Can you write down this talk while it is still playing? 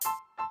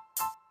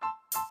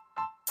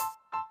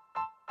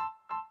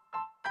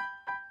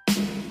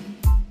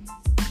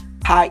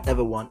Hi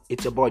everyone,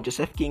 it's your boy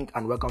Joseph King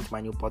and welcome to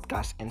my new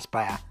podcast,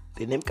 Inspire.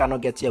 The name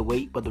cannot get your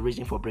way, but the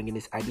reason for bringing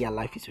this idea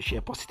alive is to share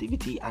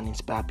positivity and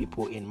inspire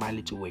people in my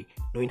little way,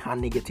 knowing how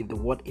negative the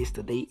world is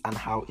today and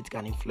how it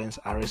can influence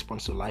our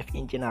response to life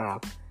in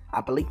general.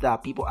 I believe there are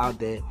people out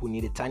there who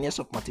need the tiniest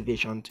of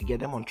motivation to get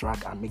them on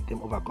track and make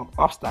them overcome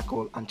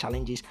obstacles and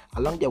challenges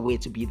along their way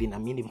to building a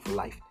meaningful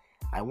life.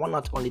 I want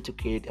not only to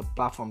create a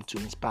platform to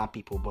inspire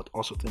people, but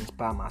also to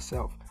inspire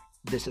myself.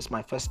 This is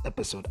my first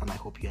episode and I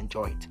hope you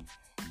enjoy it.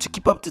 To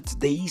keep up to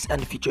today's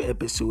and future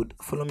episode,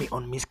 follow me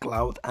on Miss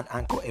Cloud and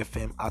Anchor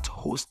FM at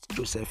host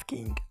Joseph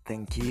King.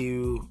 Thank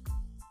you.